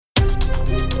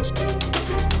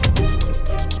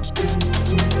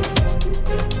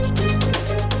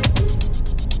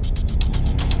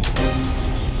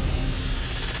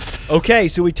Okay,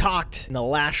 so we talked in the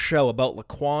last show about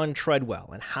Laquan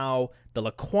Treadwell and how the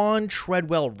Laquan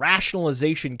Treadwell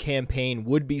rationalization campaign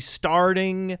would be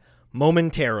starting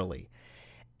momentarily.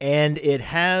 And it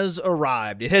has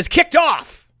arrived. It has kicked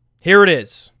off. Here it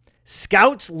is.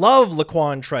 Scouts love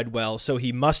Laquan Treadwell, so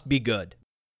he must be good.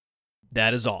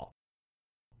 That is all.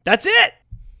 That's it!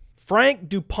 Frank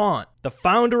DuPont, the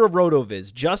founder of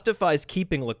RotoViz, justifies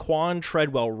keeping Laquan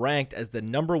Treadwell ranked as the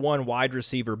number one wide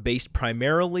receiver based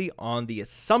primarily on the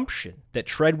assumption that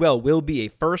Treadwell will be a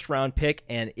first-round pick,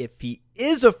 and if he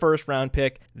is a first-round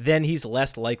pick, then he's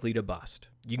less likely to bust.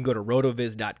 You can go to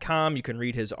rotoviz.com. You can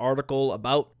read his article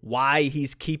about why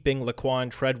he's keeping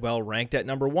Laquan Treadwell ranked at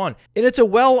number one. And it's a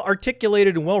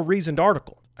well-articulated and well-reasoned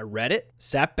article. I read it,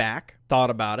 sat back, thought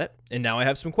about it, and now I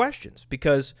have some questions.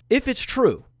 Because if it's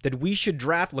true that we should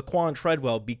draft Laquan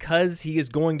Treadwell because he is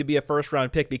going to be a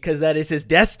first-round pick, because that is his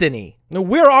destiny, now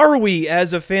where are we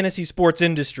as a fantasy sports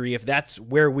industry if that's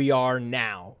where we are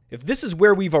now? If this is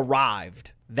where we've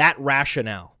arrived, that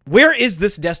rationale, where is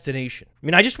this destination? I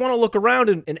mean, I just want to look around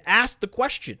and ask the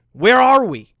question, where are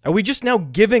we? Are we just now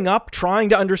giving up trying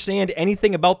to understand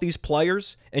anything about these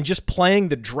players and just playing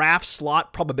the draft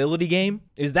slot probability game?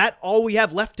 Is that all we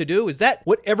have left to do? Is that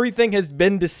what everything has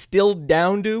been distilled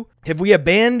down to? Have we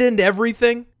abandoned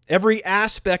everything? Every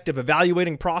aspect of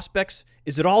evaluating prospects?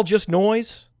 Is it all just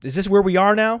noise? Is this where we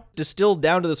are now? Distilled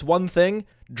down to this one thing?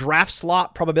 Draft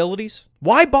slot probabilities?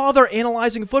 Why bother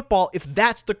analyzing football if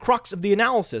that's the crux of the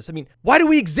analysis? I mean, why do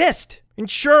we exist? And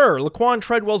sure, Laquan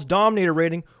Treadwell's Dominator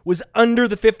rating was under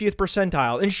the 50th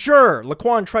percentile. And sure,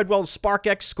 Laquan Treadwell's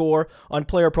SparkX score on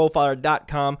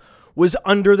PlayerProfiler.com was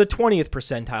under the 20th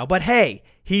percentile. But hey,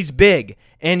 he's big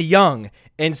and young,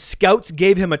 and scouts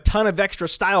gave him a ton of extra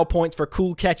style points for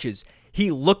cool catches.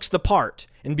 He looks the part.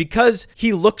 And because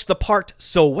he looks the part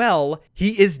so well,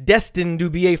 he is destined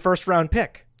to be a first-round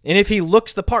pick. And if he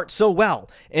looks the part so well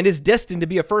and is destined to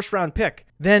be a first-round pick,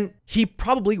 then he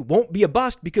probably won't be a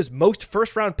bust because most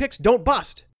first-round picks don't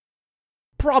bust.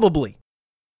 Probably.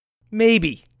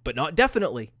 Maybe, but not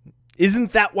definitely.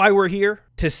 Isn't that why we're here?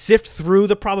 To sift through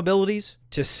the probabilities?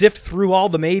 To sift through all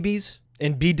the maybes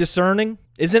and be discerning?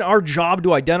 Isn't our job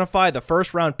to identify the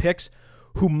first-round picks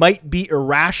who might be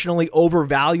irrationally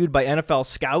overvalued by NFL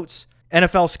scouts?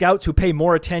 NFL scouts who pay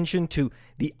more attention to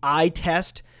the eye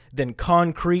test than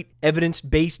concrete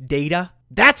evidence-based data?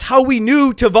 That's how we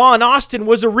knew Tavon Austin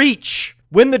was a reach.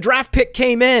 When the draft pick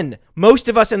came in, most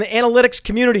of us in the analytics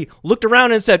community looked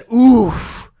around and said,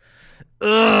 oof,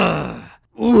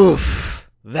 oof.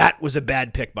 That was a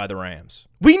bad pick by the Rams.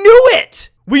 We knew it.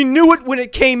 We knew it when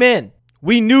it came in.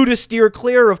 We knew to steer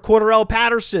clear of Cordarrelle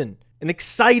Patterson. An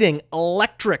exciting,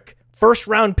 electric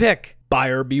first-round pick.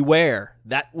 Buyer beware.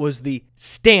 That was the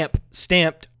stamp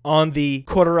stamped on the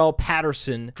Cordarrelle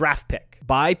Patterson draft pick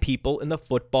by people in the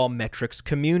football metrics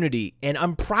community. And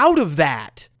I'm proud of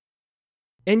that.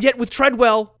 And yet with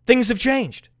Treadwell, things have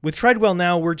changed. With Treadwell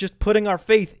now, we're just putting our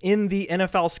faith in the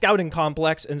NFL scouting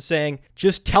complex and saying,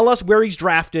 just tell us where he's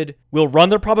drafted, we'll run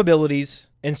the probabilities,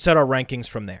 and set our rankings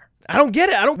from there. I don't get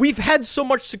it. We've had so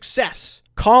much success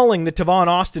calling the Tavon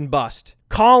Austin bust,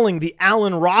 calling the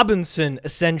Allen Robinson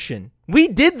ascension. We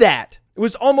did that. It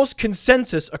was almost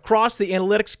consensus across the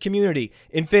analytics community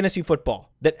in fantasy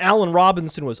football that Allen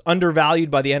Robinson was undervalued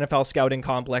by the NFL scouting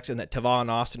complex and that Tavon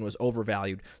Austin was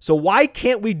overvalued. So why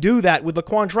can't we do that with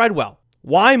Laquan Treadwell?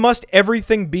 Why must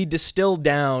everything be distilled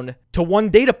down to one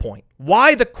data point?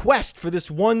 Why the quest for this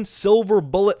one silver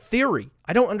bullet theory?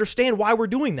 I don't understand why we're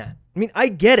doing that. I mean, I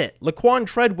get it. Laquan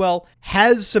Treadwell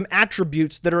has some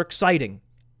attributes that are exciting.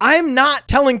 I'm not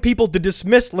telling people to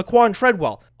dismiss Laquan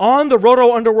Treadwell. On the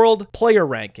Roto Underworld player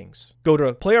rankings, go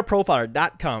to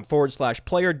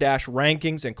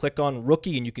playerprofiler.com/player-rankings and click on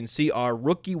rookie, and you can see our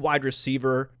rookie wide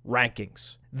receiver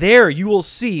rankings. There you will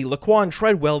see Laquan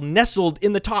Treadwell nestled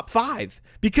in the top 5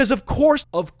 because of course,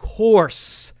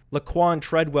 Laquan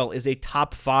Treadwell is a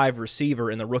top 5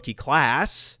 receiver in the rookie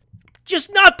class,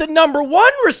 just not the number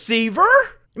 1 receiver.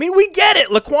 I mean, we get it.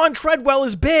 Laquan Treadwell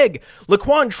is big.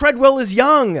 Laquan Treadwell is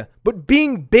young. But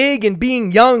being big and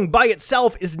being young by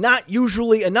itself is not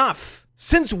usually enough.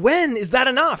 Since when is that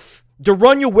enough?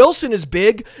 Darunya Wilson is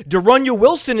big. Darunya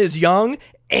Wilson is young.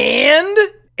 And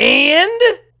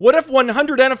what if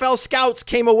 100 NFL scouts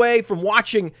came away from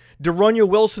watching Darunya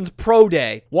Wilson's pro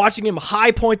day, watching him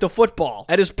high point the football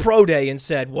at his pro day and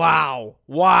said, wow,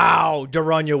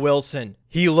 Darunya Wilson,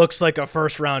 he looks like a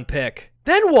first-round pick.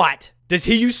 Then what? Does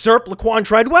he usurp Laquan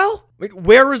Treadwell?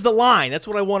 Where is the line? That's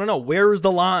what I want to know. Where is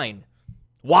the line?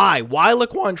 Why? Why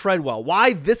Laquan Treadwell?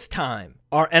 Why this time?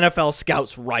 our NFL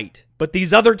scouts right. But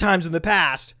these other times in the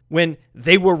past, when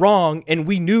they were wrong and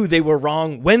we knew they were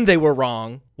wrong when they were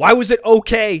wrong, why was it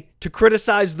okay to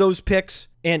criticize those picks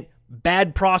and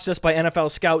bad process by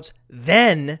NFL scouts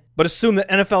then, but assume that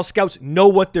NFL scouts know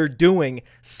what they're doing,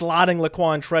 slotting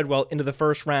Laquan Treadwell into the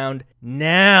first round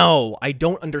now? I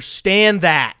don't understand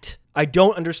that. I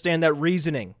don't understand that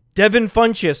reasoning. Devin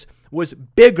Funchess was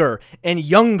bigger and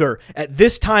younger at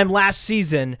this time last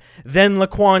season than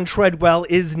Laquan Treadwell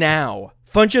is now.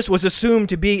 Funchess was assumed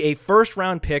to be a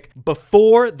first-round pick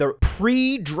before the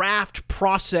pre-draft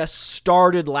process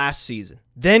started last season.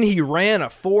 Then he ran a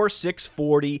 4.6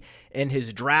 40, and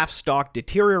his draft stock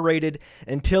deteriorated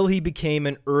until he became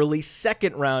an early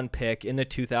second-round pick in the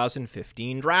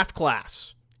 2015 draft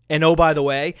class. And oh, by the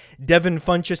way, Devin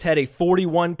Funchess had a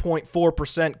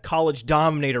 41.4% college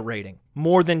dominator rating,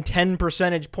 more than 10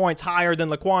 percentage points higher than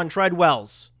Laquan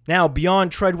Treadwell's. Now,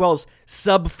 beyond Treadwell's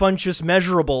sub-Funchess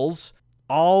measurables,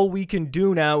 all we can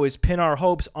do now is pin our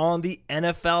hopes on the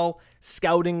NFL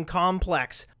scouting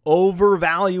complex,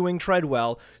 overvaluing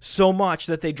Treadwell so much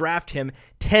that they draft him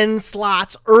 10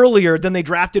 slots earlier than they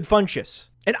drafted Funchess.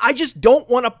 And I just don't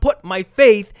want to put my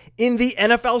faith in the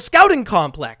NFL scouting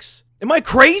complex. Am I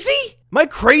crazy? Am I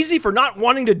crazy for not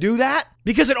wanting to do that?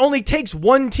 Because it only takes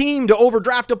one team to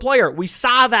overdraft a player. We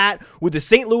saw that with the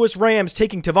St. Louis Rams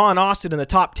taking Tavon Austin in the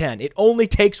top 10. It only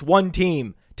takes one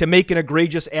team to make an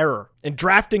egregious error. And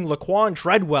drafting Laquan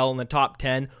Treadwell in the top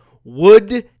 10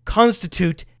 would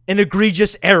constitute an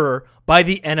egregious error by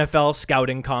the NFL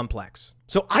scouting complex.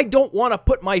 So I don't want to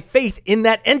put my faith in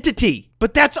that entity.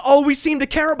 But that's all we seem to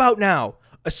care about now.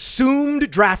 Assumed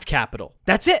draft capital.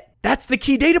 That's it. That's the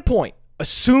key data point.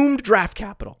 Assumed draft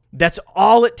capital. That's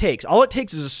all it takes. All it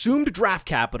takes is assumed draft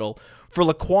capital for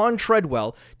Laquan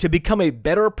Treadwell to become a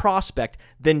better prospect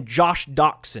than Josh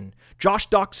Doctson. Josh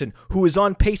Doctson, who is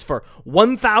on pace for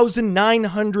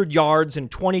 1,900 yards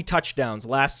and 20 touchdowns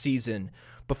last season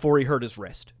before he hurt his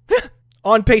wrist.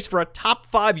 On pace for a top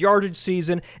 5 yardage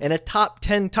season and a top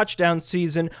 10 touchdown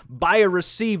season by a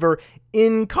receiver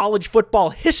in college football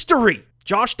history.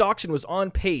 Josh Doctson was on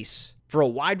pace for a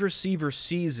wide receiver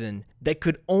season that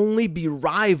could only be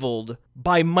rivaled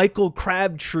by Michael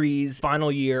Crabtree's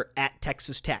final year at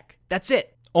Texas Tech. That's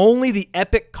it. Only the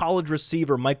epic college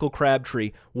receiver Michael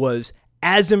Crabtree was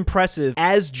as impressive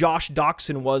as Josh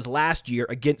Doctson was last year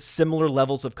against similar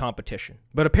levels of competition.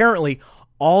 But apparently,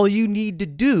 all you need to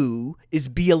do is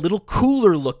be a little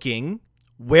cooler looking,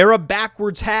 wear a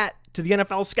backwards hat to the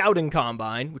NFL scouting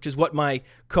combine, which is what my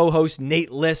co-host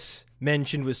Nate Liss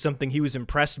mentioned was something he was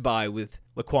impressed by with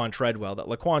Laquan Treadwell. That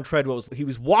Laquan Treadwell, he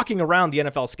was walking around the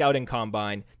NFL scouting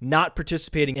combine, not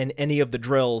participating in any of the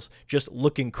drills, just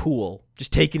looking cool,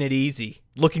 just taking it easy,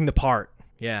 looking the part.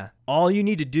 Yeah. All you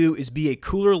need to do is be a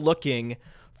cooler looking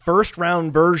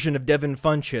first-round version of Devin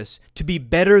Funchess to be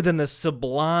better than the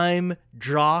sublime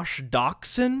Josh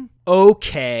Doctson?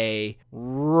 Okay.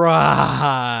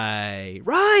 Right,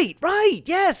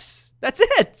 yes. That's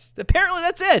it. Apparently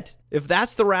that's it. If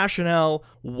that's the rationale,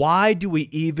 why do we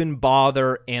even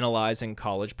bother analyzing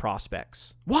college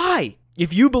prospects? Why?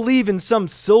 If you believe in some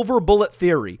silver bullet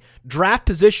theory, draft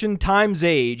position times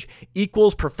age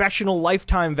equals professional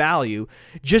lifetime value,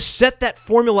 just set that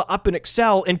formula up in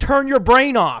Excel and turn your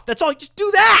brain off. That's all. Just do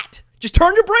that. Just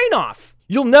turn your brain off.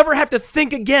 You'll never have to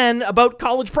think again about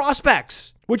college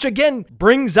prospects, which again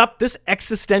brings up this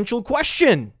existential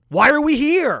question. Why are we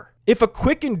here? If a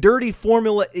quick and dirty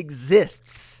formula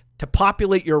exists to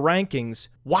populate your rankings,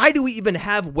 why do we even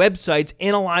have websites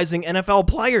analyzing NFL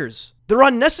players? They're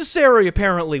unnecessary,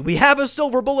 apparently. We have a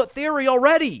silver bullet theory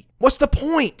already. What's the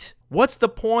point? What's the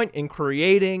point in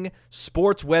creating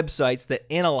sports websites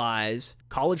that analyze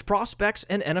college prospects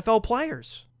and NFL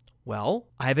players? Well,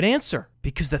 I have an answer.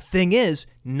 Because the thing is,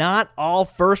 not all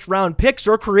first-round picks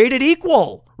are created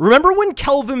equal. Remember when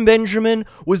Kelvin Benjamin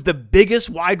was the biggest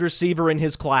wide receiver in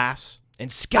his class?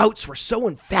 And scouts were so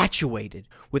infatuated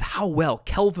with how well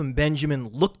Kelvin Benjamin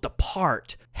looked the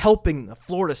part, helping the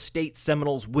Florida State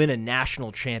Seminoles win a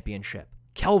national championship.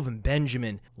 Kelvin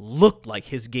Benjamin looked like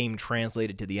his game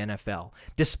translated to the NFL,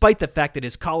 despite the fact that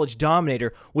his college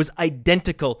dominator was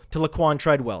identical to Laquan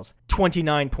Treadwell's,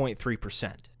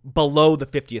 29.3%, below the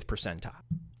 50th percentile.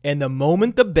 And the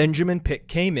moment the Benjamin pick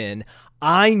came in,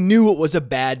 I knew it was a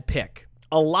bad pick.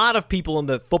 A lot of people in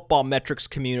the football metrics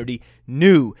community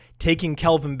knew taking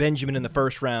Kelvin Benjamin in the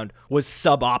first round was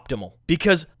suboptimal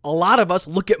because a lot of us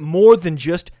look at more than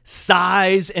just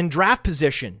size and draft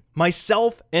position.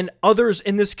 Myself and others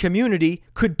in this community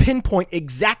could pinpoint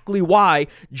exactly why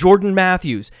Jordan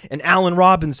Matthews and Allen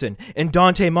Robinson and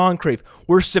Dante Moncrief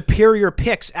were superior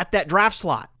picks at that draft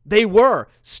slot. They were,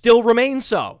 still remain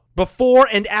so. Before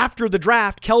and after the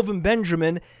draft, Kelvin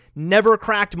Benjamin never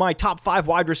cracked my top 5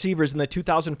 wide receivers in the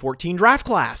 2014 draft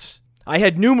class. I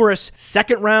had numerous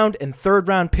second round and third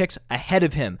round picks ahead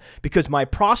of him because my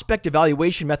prospect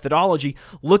evaluation methodology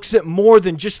looks at more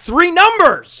than just 3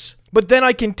 numbers. But then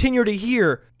I continue to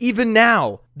hear, even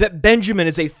now, that Benjamin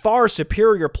is a far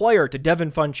superior player to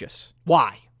Devin Funchess.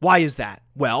 Why? Why is that?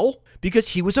 Well, because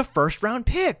he was a first round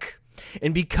pick.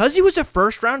 And because he was a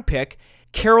first round pick,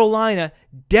 Carolina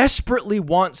desperately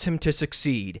wants him to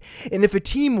succeed. And if a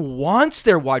team wants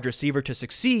their wide receiver to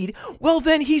succeed, well,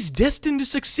 then he's destined to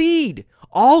succeed.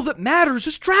 All that matters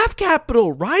is draft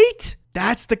capital, right?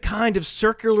 That's the kind of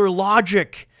circular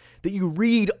logic that you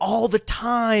read all the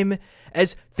time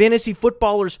as fantasy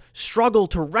footballers struggle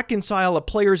to reconcile a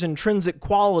player's intrinsic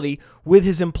quality with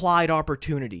his implied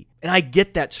opportunity. And I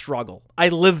get that struggle. I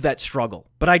live that struggle.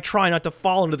 But I try not to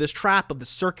fall into this trap of the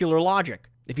circular logic.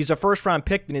 If he's a first-round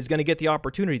pick, then he's going to get the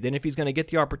opportunity. Then if he's going to get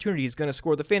the opportunity, he's going to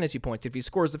score the fantasy points. If he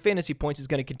scores the fantasy points, he's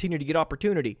going to continue to get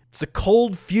opportunity. It's a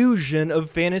cold fusion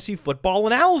of fantasy football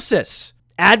analysis.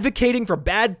 Advocating for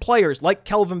bad players like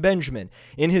Kelvin Benjamin.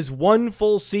 In his 1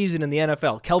 full season in the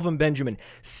NFL, Kelvin Benjamin,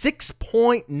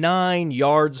 6.9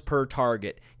 yards per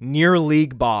target, near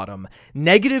league bottom,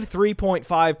 negative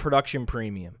 3.5 production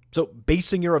premium. So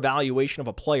basing your evaluation of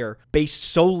a player based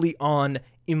solely on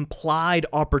implied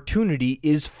opportunity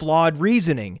is flawed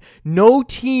reasoning. No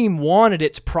team wanted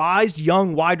its prized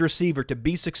young wide receiver to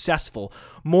be successful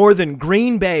more than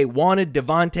Green Bay wanted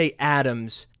Davante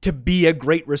Adams to be a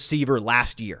great receiver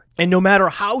last year. And no matter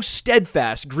how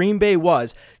steadfast Green Bay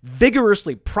was,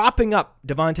 vigorously propping up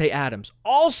Davante Adams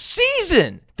all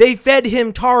season, they fed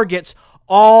him targets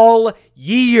all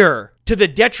year to the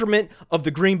detriment of the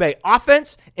Green Bay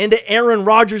offense and to Aaron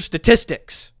Rodgers'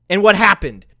 statistics. And what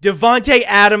happened? Davante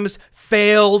Adams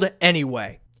failed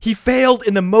anyway. He failed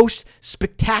in the most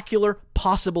spectacular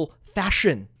possible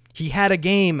fashion. He had a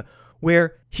game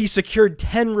where he secured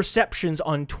 10 receptions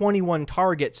on 21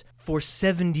 targets for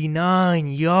 79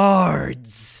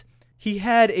 yards. He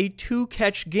had a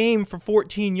 2-catch game for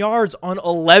 14 yards on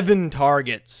 11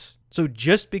 targets. So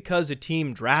just because a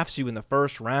team drafts you in the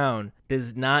first round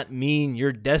does not mean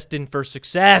you're destined for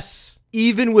success,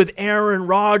 even with Aaron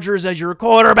Rodgers as your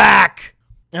quarterback.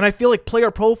 And I feel like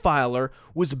Player Profiler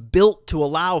was built to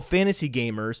allow fantasy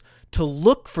gamers to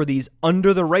look for these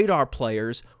under-the-radar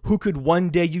players who could one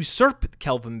day usurp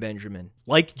Kelvin Benjamin,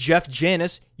 like Jeff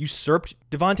Janis usurped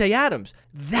Davante Adams.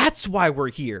 That's why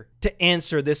we're here, to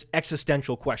answer this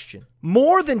existential question.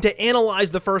 More than to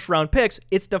analyze the first-round picks,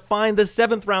 it's to find the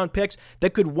 7th-round picks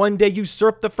that could one day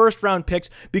usurp the first-round picks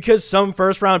because some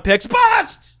first-round picks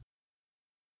bust!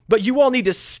 But you all need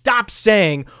to stop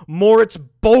saying Moritz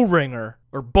Boehringer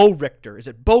or Bo Richter. Is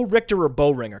it Bo Richter or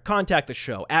Bo Ringer? Contact the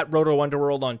show at Roto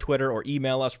Underworld on Twitter or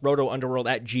email us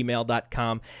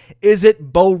rotounderworld@gmail.com. Is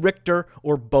it Bo Richter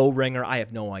or Bo Ringer? I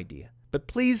have no idea. But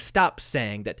please stop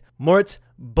saying that Moritz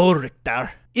Bo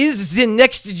Richter is the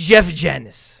next Jeff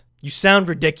Janis. You sound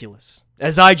ridiculous,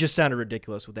 as I just sounded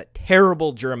ridiculous with that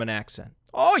terrible German accent.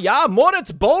 Oh yeah,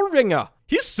 Moritz Bo Ringer.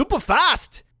 He's super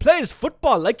fast. Plays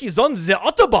football like he's on the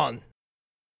Autobahn.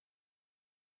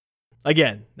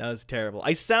 Again, that was terrible.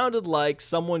 I sounded like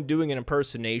someone doing an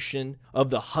impersonation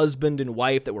of the husband and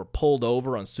wife that were pulled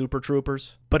over on Super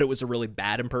Troopers, but it was a really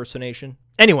bad impersonation.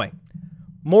 Anyway,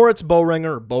 Moritz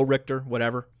Boehringer or Bo Richter,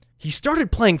 whatever, he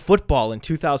started playing football in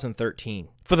 2013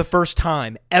 for the first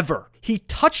time ever. He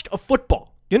touched a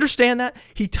football. You understand that?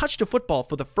 He touched a football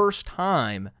for the first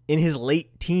time in his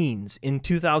late teens in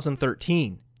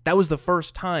 2013. That was the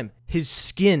first time his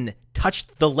skin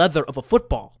touched the leather of a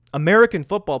football. American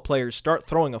football players start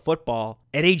throwing a football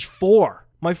at age 4.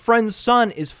 My friend's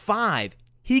son is 5.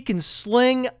 He can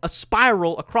sling a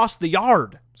spiral across the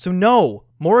yard. So no,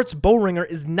 Moritz Boehringer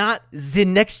is not the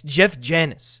next Jeff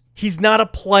Janis. He's not a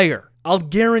player. I'll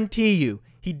guarantee you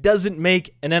he doesn't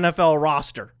make an NFL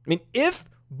roster. I mean, if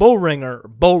Boehringer or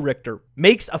Bo Richter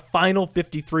makes a final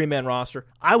 53-man roster,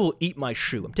 I will eat my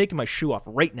shoe. I'm taking my shoe off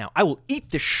right now. I will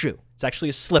eat the shoe. It's actually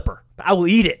a slipper, but I will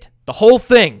eat it. The whole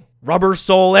thing. Rubber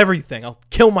sole, everything. I'll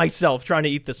kill myself trying to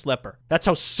eat the slipper. That's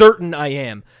how certain I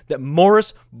am that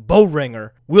Moritz Boehringer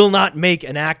will not make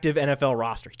an active NFL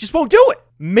roster. He just won't do it.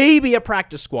 Maybe a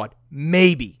practice squad.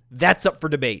 Maybe. That's up for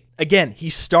debate. Again,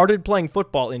 he started playing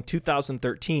football in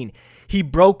 2013. He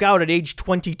broke out at age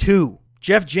 22.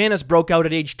 Jeff Janis broke out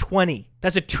at age 20.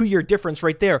 That's a 2-year difference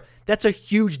right there. That's a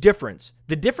huge difference.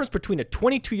 The difference between a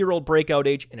 22-year-old breakout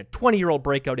age and a 20-year-old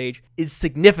breakout age is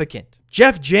significant.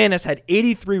 Jeff Janis had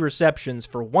 83 receptions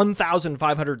for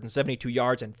 1,572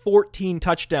 yards and 14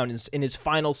 touchdowns in his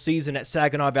final season at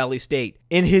Saginaw Valley State.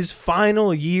 In his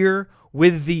final year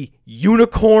with the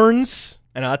Unicorns,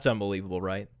 and that's unbelievable,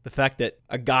 right? The fact that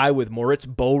a guy with Moritz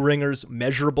Boehringer's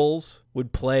measurables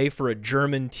would play for a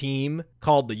German team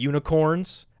called the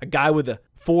Unicorns, a guy with a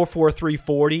 4.43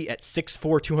 40 at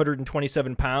 6'4",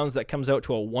 227 pounds, that comes out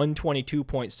to a 122.7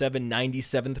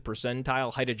 97th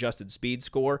percentile height-adjusted speed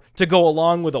score, to go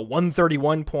along with a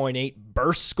 131.8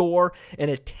 burst score and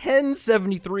a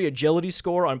 1073 agility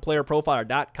score on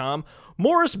playerprofiler.com.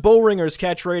 Morris Boehringer's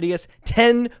catch radius,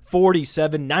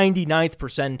 1047, 99th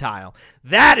percentile.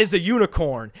 That is a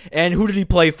unicorn. And who did he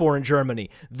play for in Germany?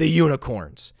 The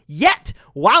Unicorns. Yet,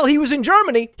 while he was in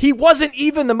Germany, he wasn't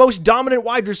even the most dominant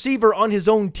wide receiver on his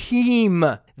own team.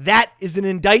 That is an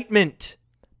indictment.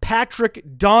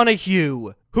 Patrick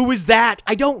Donahue. Who is that?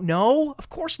 I don't know. Of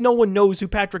course no one knows who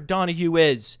Patrick Donahue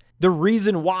is. The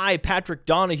reason why Patrick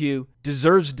Donahue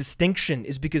deserves distinction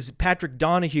is because Patrick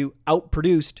Donahue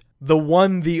outproduced the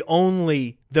one, the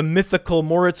only, the mythical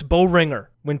Moritz Boehringer,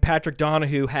 when Patrick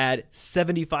Donahue had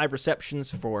 75 receptions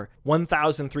for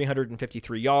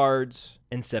 1,353 yards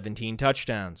and 17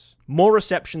 touchdowns. More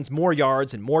receptions, more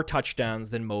yards, and more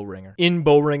touchdowns than Boehringer in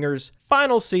Boehringer's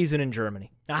final season in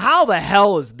Germany. Now, how the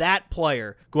hell is that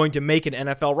player going to make an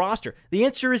NFL roster? The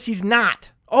answer is he's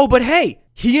not. Oh, but hey,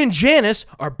 he and Janis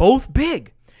are both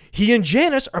big. He and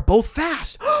Janis are both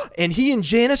fast. And he and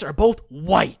Janis are both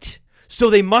white. So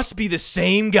they must be the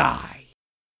same guy.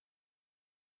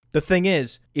 The thing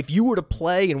is, if you were to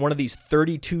play in one of these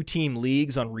 32-team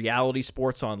leagues on Reality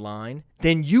Sports Online,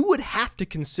 then you would have to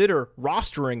consider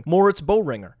rostering Moritz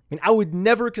Boehringer. I mean, I would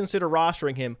never consider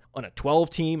rostering him on a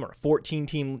 12-team or a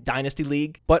 14-team Dynasty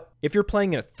League. But if you're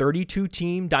playing in a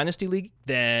 32-team Dynasty League,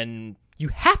 then you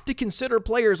have to consider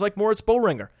players like Moritz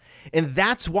Boehringer. And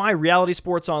that's why Reality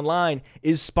Sports Online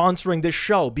is sponsoring this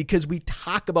show, because we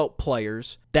talk about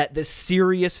players that the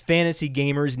serious fantasy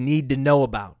gamers need to know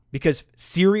about. Because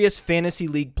serious fantasy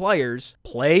league players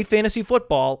play fantasy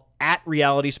football at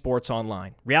Reality Sports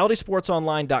Online.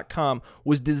 RealitySportsOnline.com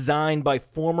was designed by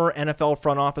former NFL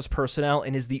front office personnel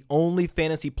and is the only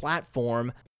fantasy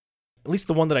platform, at least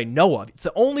the one that I know of. It's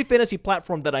the only fantasy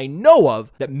platform that I know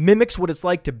of that mimics what it's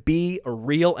like to be a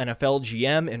real NFL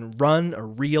GM and run a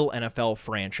real NFL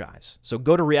franchise. So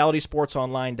go to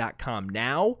realitysportsonline.com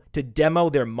now to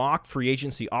demo their mock free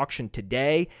agency auction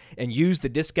today and use the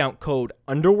discount code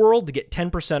UNDERWORLD to get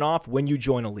 10% off when you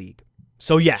join a league.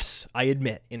 So yes, I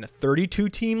admit, in a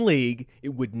 32-team league, it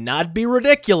would not be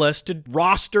ridiculous to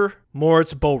roster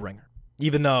Moritz Boehringer.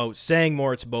 Even though saying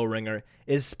Moritz Boehringer,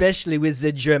 especially with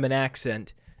the German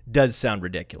accent, does sound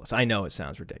ridiculous. I know it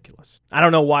sounds ridiculous. I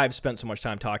don't know why I've spent so much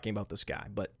time talking about this guy,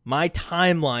 but my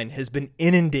timeline has been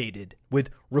inundated with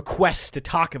requests to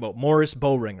talk about Moritz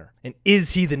Boehringer. And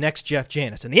is he the next Jeff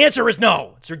Janis? And the answer is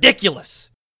no. It's ridiculous.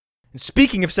 And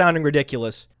speaking of sounding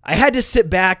ridiculous, I had to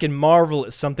sit back and marvel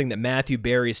at something that Matthew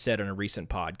Berry said on a recent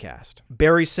podcast.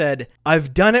 Berry said,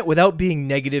 "I've done it without being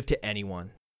negative to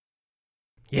anyone."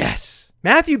 Yes.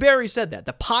 Matthew Berry said that.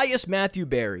 The pious Matthew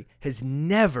Berry has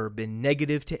never been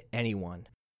negative to anyone.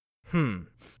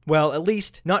 Well, at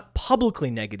least not publicly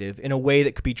negative in a way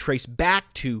that could be traced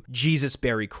back to Jesus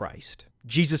Berry Christ.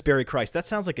 Jesus Berry Christ. That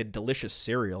sounds like a delicious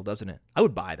cereal, doesn't it? I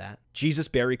would buy that. Jesus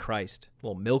Berry Christ. A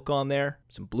little milk on there,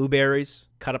 some blueberries,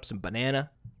 cut up some banana.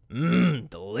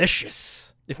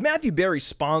 Delicious. If Matthew Berry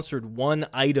sponsored one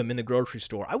item in the grocery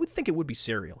store, I would think it would be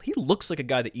cereal. He looks like a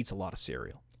guy that eats a lot of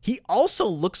cereal. He also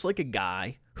looks like a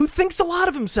guy who thinks a lot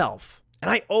of himself. And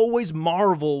I always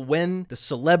marvel when the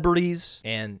celebrities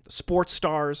and sports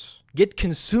stars get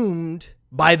consumed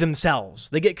by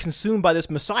themselves. They get consumed by this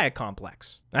Messiah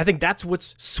complex. And I think that's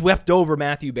what's swept over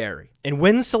Matthew Berry. And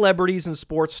when celebrities and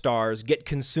sports stars get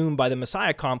consumed by the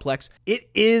Messiah complex, it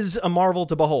is a marvel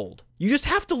to behold. You just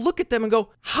have to look at them and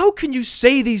go, how can you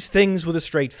say these things with a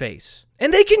straight face?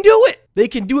 And they can do it. They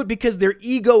can do it because their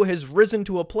ego has risen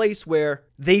to a place where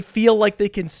they feel like they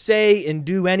can say and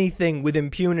do anything with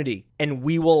impunity. And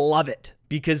we will love it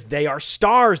because they are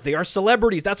stars. They are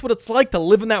celebrities. That's what it's like to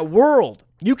live in that world.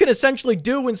 You can essentially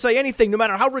do and say anything, no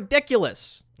matter how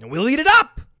ridiculous. And we'll eat it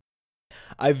up.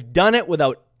 I've done it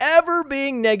without ever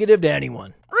being negative to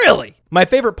anyone. Really. My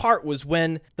favorite part was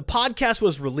when the podcast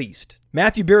was released.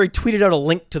 Matthew Berry tweeted out a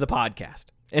link to the podcast.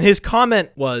 And his comment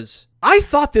was, "I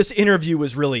thought this interview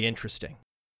was really interesting."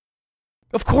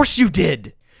 Of course you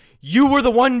did. You were the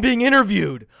one being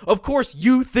interviewed. Of course,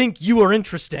 you think you are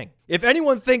interesting. If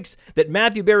anyone thinks that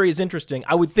Matthew Berry is interesting,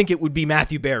 I would think it would be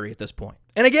Matthew Berry at this point.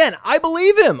 And again, I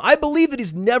believe him. I believe that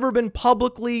he's never been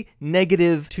publicly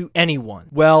negative to anyone.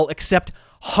 Well, except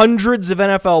hundreds of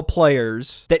NFL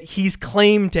players that he's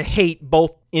claimed to hate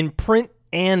both in print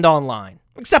and online.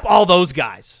 Except all those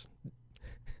guys.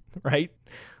 Right?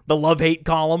 The love-hate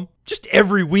column. Just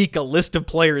every week a list of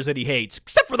players that he hates.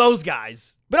 Except for those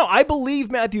guys. But no, I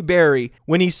believe Matthew Berry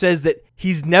when he says that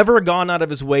he's never gone out of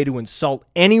his way to insult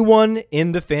anyone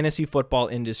in the fantasy football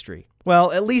industry.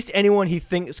 Well, at least anyone he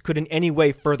thinks could in any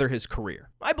way further his career.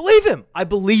 I believe him. I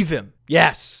believe him.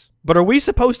 Yes. But are we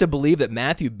supposed to believe that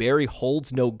Matthew Berry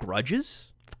holds no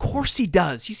grudges? Of course he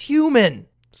does. He's human.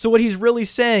 So what he's really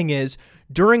saying is,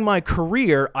 during my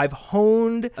career, I've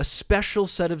honed a special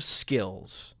set of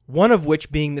skills. One of which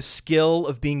being the skill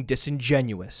of being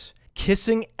disingenuous.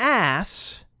 Kissing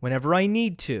ass whenever I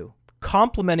need to,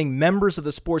 complimenting members of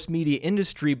the sports media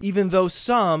industry, even though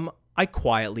some I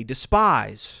quietly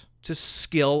despise. It's a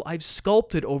skill I've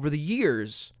sculpted over the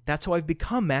years. That's how I've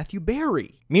become Matthew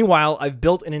Berry. Meanwhile, I've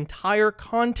built an entire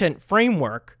content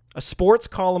framework, a sports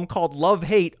column called Love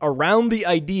Hate, around the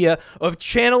idea of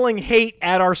channeling hate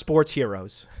at our sports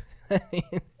heroes.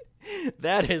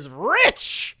 That is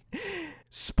rich!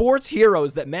 Sports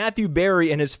heroes that Matthew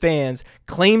Berry and his fans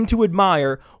claim to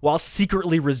admire while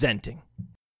secretly resenting.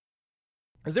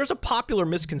 Because there's a popular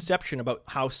misconception about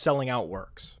how selling out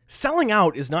works. Selling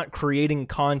out is not creating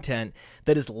content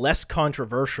that is less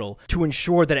controversial to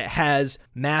ensure that it has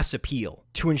mass appeal,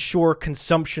 to ensure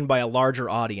consumption by a larger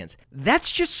audience.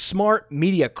 That's just smart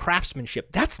media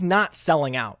craftsmanship. That's not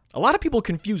selling out. A lot of people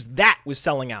confuse that with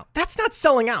selling out. That's not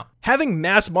selling out. Having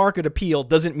mass market appeal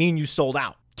doesn't mean you sold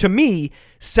out. To me,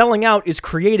 selling out is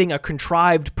creating a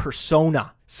contrived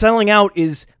persona. Selling out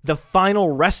is the final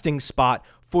resting spot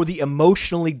for the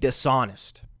emotionally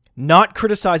dishonest. Not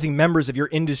criticizing members of your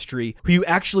industry who you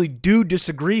actually do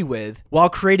disagree with while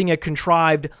creating a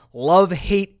contrived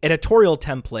love-hate editorial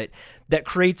template that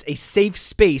creates a safe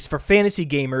space for fantasy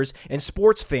gamers and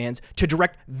sports fans to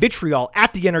direct vitriol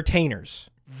at the entertainers.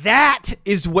 That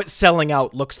is what selling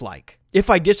out looks like. If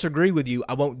I disagree with you,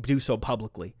 I won't do so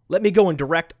publicly. Let me go and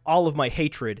direct all of my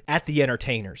hatred at the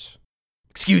entertainers.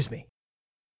 Excuse me.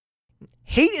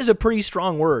 Hate is a pretty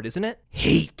strong word, isn't it?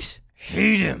 Hate.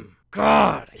 Hate him.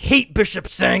 God. Hate Bishop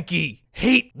Sankey.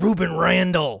 Hate Ruben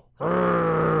Randall.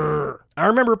 I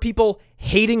remember people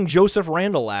hating Joseph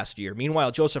Randall last year.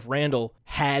 Meanwhile, Joseph Randall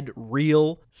had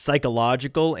real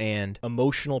psychological and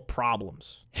emotional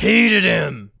problems. Hated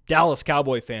him. Dallas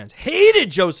Cowboy fans hated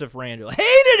Joseph Randall.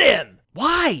 Hated him.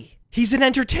 Why? He's an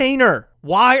entertainer.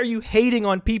 Why are you hating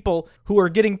on people who are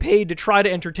getting paid to try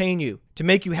to entertain you, to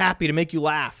make you happy, to make you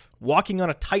laugh? Walking on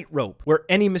a tightrope where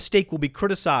any mistake will be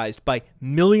criticized by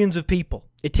millions of people.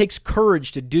 It takes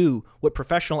courage to do what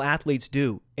professional athletes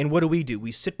do. And what do?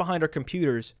 We sit behind our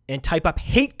computers and type up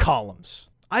hate columns.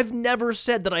 I've never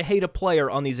said that I hate a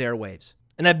player on these airwaves.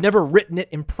 And I've never written it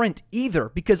in print either,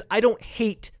 because I don't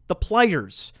hate the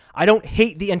players. I don't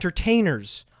hate the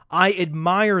entertainers. I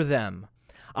admire them.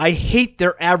 I hate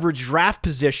their average draft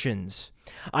positions.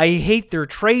 I hate their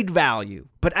trade value,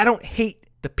 but I don't hate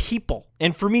the people.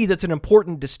 And for me, that's an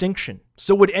important distinction.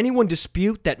 So would anyone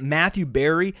dispute that Matthew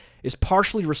Berry is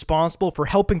partially responsible for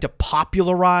helping to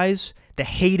popularize the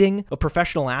hating of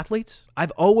professional athletes?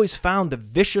 I've always found the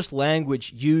vicious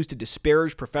language used to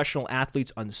disparage professional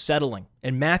athletes unsettling.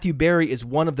 And Matthew Berry is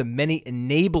one of the many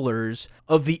enablers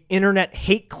of the internet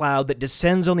hate cloud that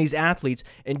descends on these athletes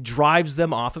and drives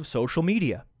them off of social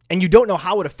media. And you don't know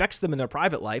how it affects them in their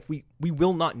private life. We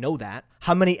will not know that.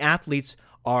 How many athletes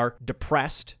are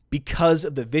depressed because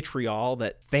of the vitriol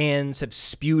that fans have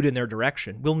spewed in their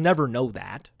direction? We'll never know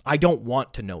that. I don't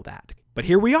want to know that. But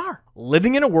here we are,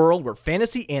 living in a world where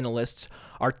fantasy analysts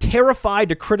are terrified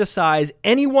to criticize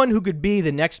anyone who could be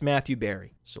the next Matthew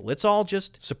Berry. So let's all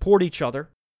just support each other.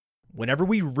 Whenever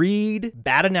we read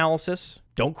bad analysis,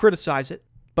 don't criticize it,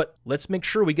 but let's make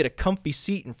sure we get a comfy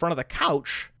seat in front of the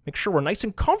couch. Make sure we're nice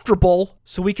and comfortable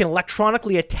so we can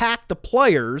electronically attack the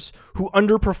players who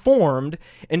underperformed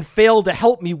and failed to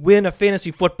help me win a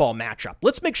fantasy football matchup.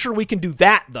 Let's make sure we can do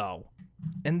that, though.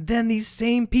 And then these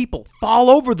same people fall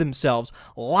over themselves,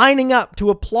 lining up to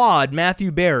applaud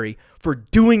Matthew Berry for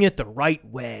doing it the right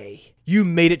way. You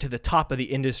made it to the top of the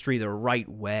industry the right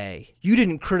way. You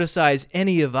didn't criticize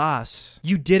any of us.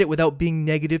 You did it without being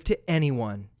negative to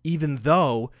anyone, even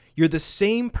though you're the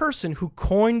same person who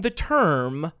coined the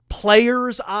term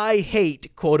players I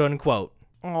hate, quote unquote.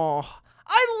 Oh,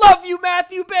 I love you,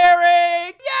 Matthew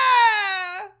Berry!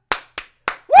 Yeah!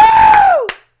 Woo!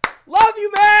 Love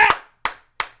you, Matt!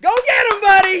 Go get him,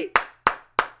 buddy!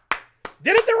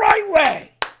 Did it the right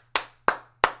way.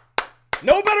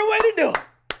 No better way to do it.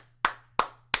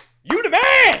 You the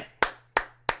man!